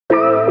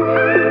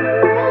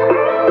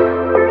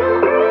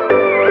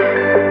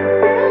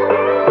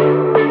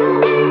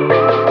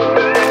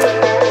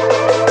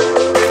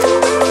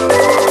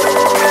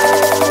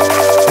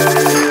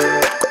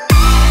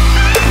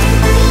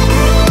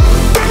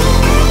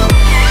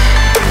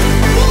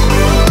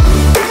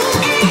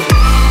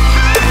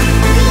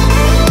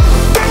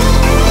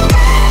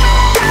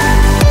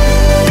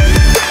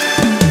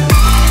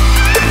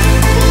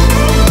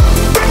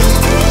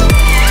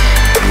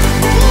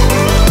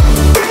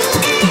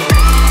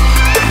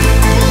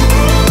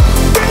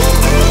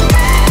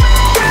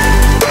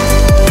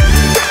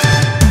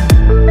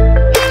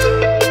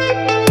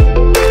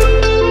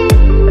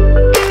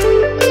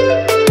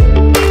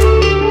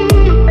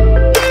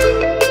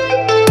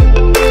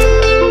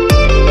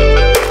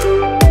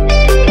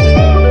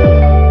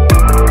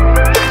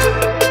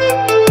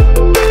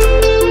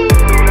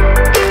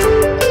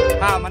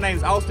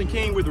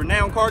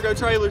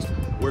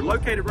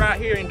located right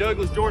here in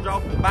Douglas, Georgia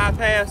off of the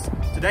bypass.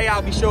 Today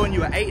I'll be showing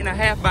you an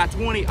 8.5 by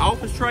 20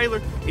 office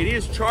trailer. It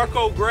is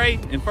charcoal gray,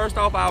 and first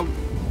off I'll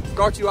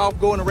start you off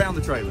going around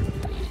the trailer.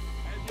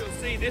 As you'll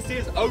see, this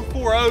is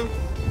 040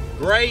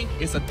 gray.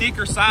 It's a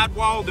thicker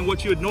sidewall than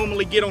what you would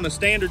normally get on a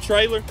standard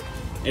trailer,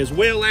 as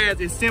well as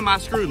it's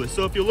semi-screwless.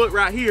 So if you look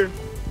right here,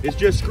 it's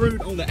just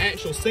screwed on the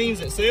actual seams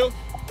itself.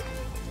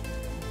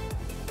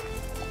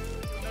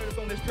 Notice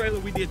on this trailer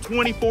we did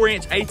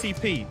 24-inch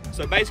ATP.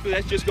 So basically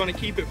that's just going to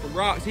keep it from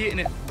rocks hitting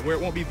it where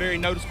it won't be very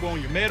noticeable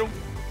on your metal.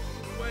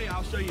 This way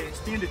I'll show you an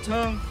extended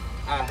tongue.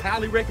 I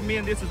highly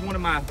recommend this as one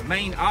of my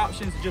main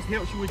options. It just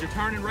helps you with your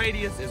turning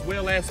radius as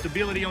well as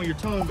stability on your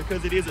tongue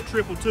because it is a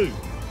triple tube.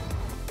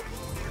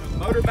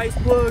 Motor base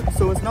plug,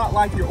 so it's not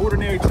like your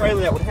ordinary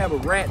trailer that would have a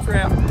rat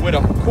trap with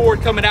a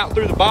cord coming out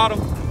through the bottom.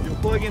 You'll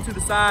plug into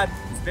the side.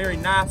 It's very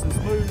nice and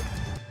smooth.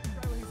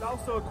 He's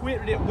also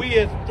equipped it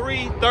with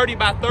 3 30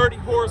 by 30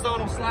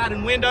 horizontal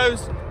sliding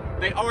windows.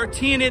 They are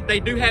tinted, they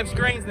do have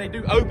screens, and they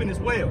do open as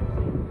well.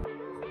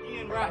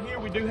 Again, right here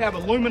we do have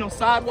aluminum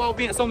sidewall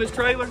vents on this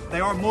trailer.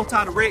 They are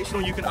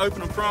multi-directional. You can open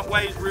them front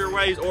ways, rear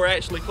ways, or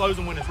actually close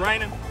them when it's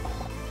raining.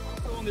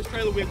 Also on this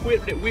trailer we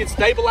equipped it with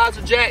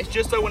stabilizer jacks,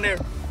 just so when they're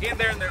in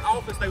there in their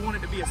office, they want it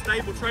to be a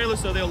stable trailer,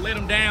 so they'll let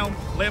them down,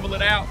 level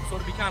it out, so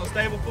it'll be kind of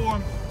stable for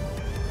them.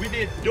 We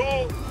did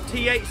dual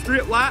T8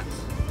 strip lights,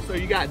 so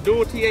you got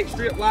dual T8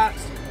 strip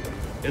lights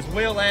as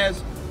well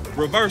as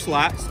reverse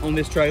lights on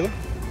this trailer.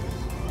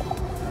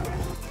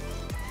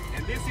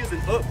 And this is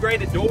an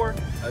upgraded door.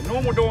 A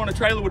normal door on a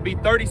trailer would be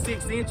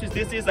 36 inches.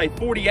 This is a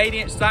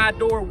 48-inch side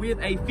door with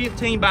a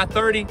 15 by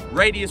 30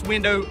 radius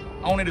window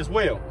on it as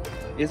well.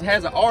 It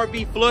has an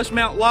RV flush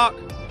mount lock,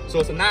 so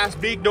it's a nice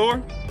big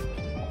door.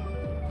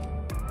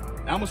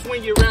 Now I'm gonna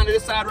swing you around to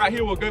this side right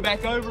here. We'll go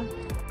back over.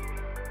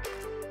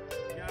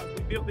 Guys,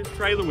 we built this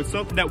trailer with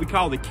something that we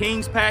call the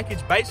King's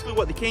package. Basically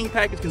what the King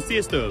package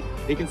consists of.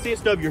 It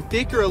consists of your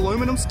thicker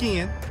aluminum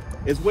skin,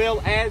 as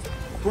well as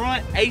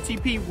front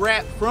ATP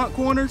wrapped front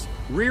corners,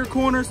 rear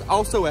corners,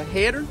 also a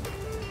header.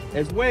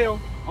 As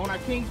well, on our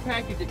King's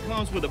package, it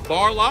comes with a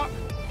bar lock.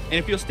 And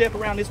if you'll step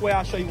around this way,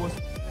 I'll show you what's.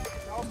 It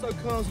also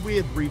comes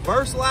with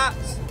reverse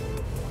lights,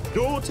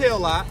 dual tail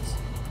lights,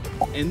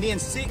 and then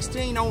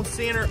 16 on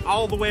center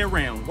all the way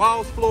around,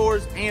 walls,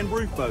 floors, and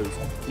roof bows.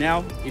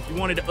 Now, if you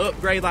wanted to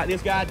upgrade like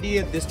this guy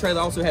did, this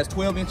trailer also has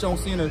 12-inch on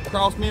center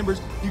cross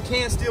members. You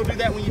can still do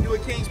that when you do a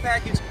King's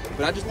package,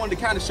 but I just wanted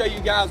to kind of show you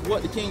guys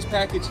what the King's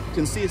package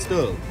consists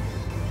of. It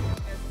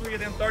has 3 of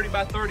them 30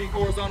 by 30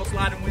 horizontal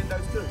sliding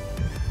windows too.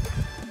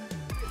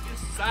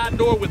 This side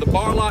door with a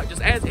bar lock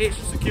just adds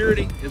extra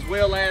security, as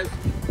well as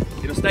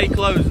it'll stay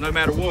closed no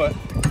matter what.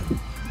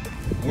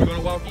 We're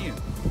gonna walk in.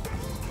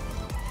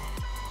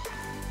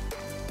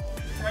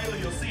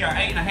 You'll see our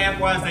 8.5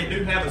 wides, they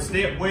do have a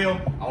step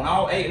well on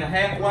all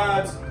 8.5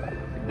 wides.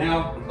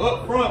 Now,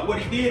 up front, what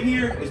he did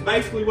here is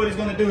basically what he's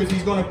gonna do is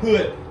he's gonna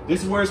put,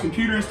 this is where his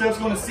computer and stuff's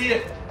gonna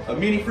sit. A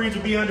mini fridge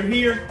will be under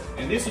here,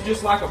 and this is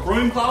just like a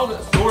broom closet,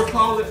 a storage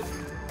closet,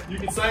 you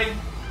can say.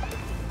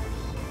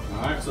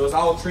 All right, so it's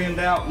all trimmed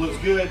out, looks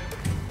good.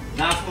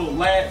 Nice little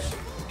latch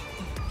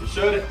to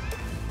shut it.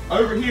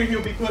 Over here,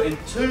 he'll be putting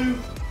 2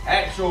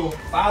 actual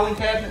filing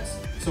cabinets.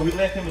 So we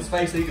left him a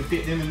space so he could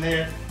fit them in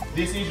there.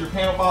 This is your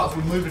panel box.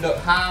 We moved it up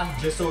high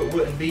just so it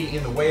wouldn't be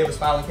in the way of his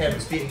filing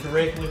cabinets fitting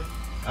correctly.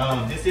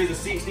 This is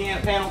a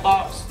 60-amp panel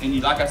box,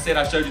 and like I said,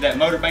 I showed you that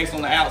motor base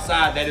on the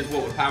outside. That is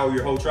what would power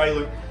your whole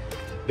trailer.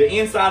 The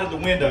inside of the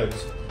windows,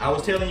 I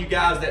was telling you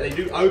guys that they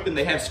do open.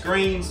 They have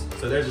screens,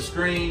 so there's a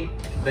screen.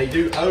 They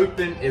do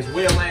open, as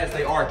well as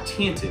they are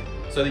tinted,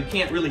 so you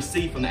can't really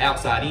see from the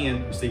outside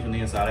in, you see from the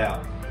inside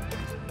out.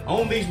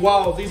 On these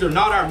walls, these are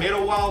not our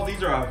metal walls,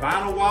 these are our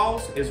vinyl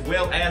walls, as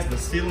well as the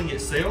ceiling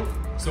itself.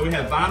 So we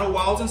have vinyl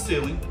walls and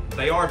ceiling.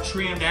 They are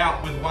trimmed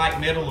out with white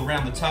metal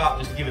around the top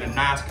just to give it a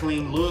nice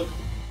clean look.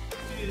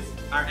 This is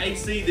our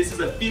AC. This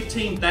is a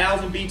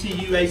 15,000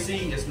 BTU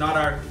AC. It's not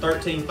our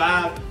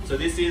 13.5. So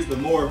this is the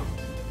more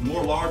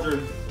larger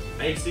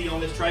AC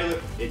on this trailer.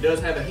 It does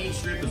have a heat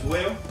strip as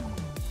well.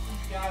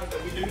 Guys,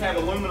 we do have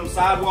aluminum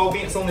sidewall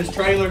vents on this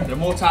trailer. They're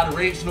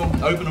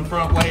multi-directional. Open them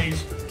front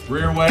ways,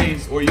 rear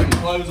ways, or you can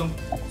close them.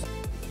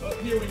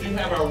 Here we do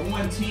have our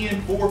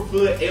 110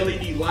 4-foot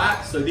LED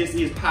light. So this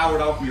is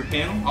powered off of your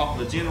panel, off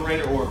of a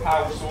generator or a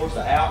power source,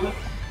 an outlet.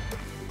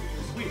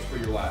 Switch for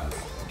your lights.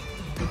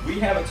 We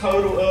have a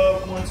total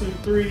of 1, 2,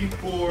 3,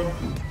 4,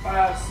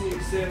 5,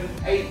 6, 7,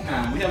 8,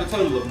 9. We have a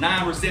total of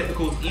 9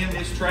 receptacles in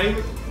this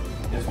trailer,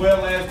 as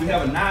well as we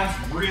have a nice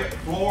grip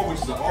floor,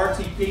 which is an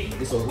RTP.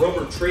 It's a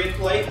rubber tread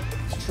plate.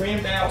 It's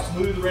trimmed out,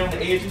 smooth around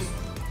the edges.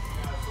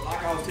 So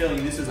like I was telling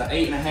you, this is an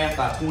 8.5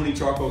 by 20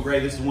 charcoal gray.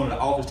 This is one of the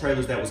office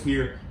trailers that was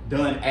here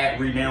done at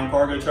Renown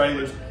Cargo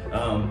Trailers.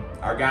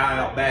 Our guy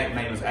out back, his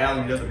name is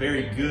Alan, he does a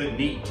very good,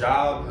 neat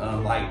job,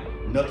 like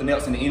nothing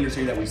else in the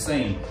industry that we've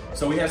seen.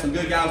 So we have some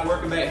good guys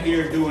working back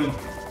here doing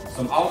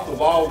some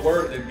off-the-wall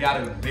work. They've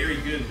got a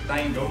very good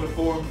thing going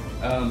for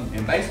them.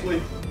 And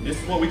basically,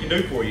 this is what we can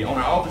do for you. On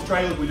our office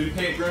trailers, we do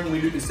pet grooming, we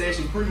do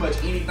concession, pretty much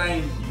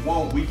anything you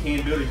want, we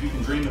can build it. If you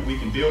can dream it, we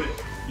can build it.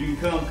 you can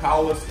come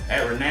call us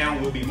at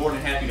Renown. We'll be more than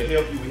happy to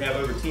help you. We have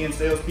over 10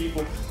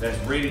 salespeople that's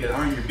ready to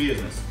earn your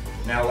business.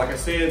 Now, like I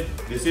said,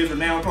 this is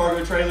Renown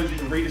Cargo Trailers. You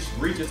can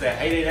reach us at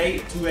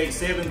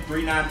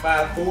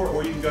 888-287-3954,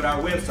 or you can go to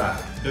our website,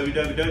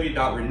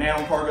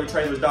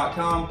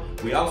 www.renowncargotrailers.com.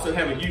 We also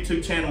have a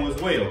YouTube channel as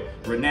well,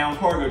 Renown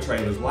Cargo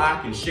Trailers.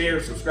 Like and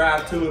share,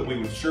 subscribe to it. We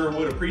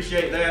would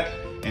appreciate that.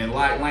 And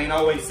like Lane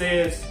always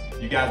says,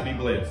 you guys be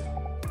blessed.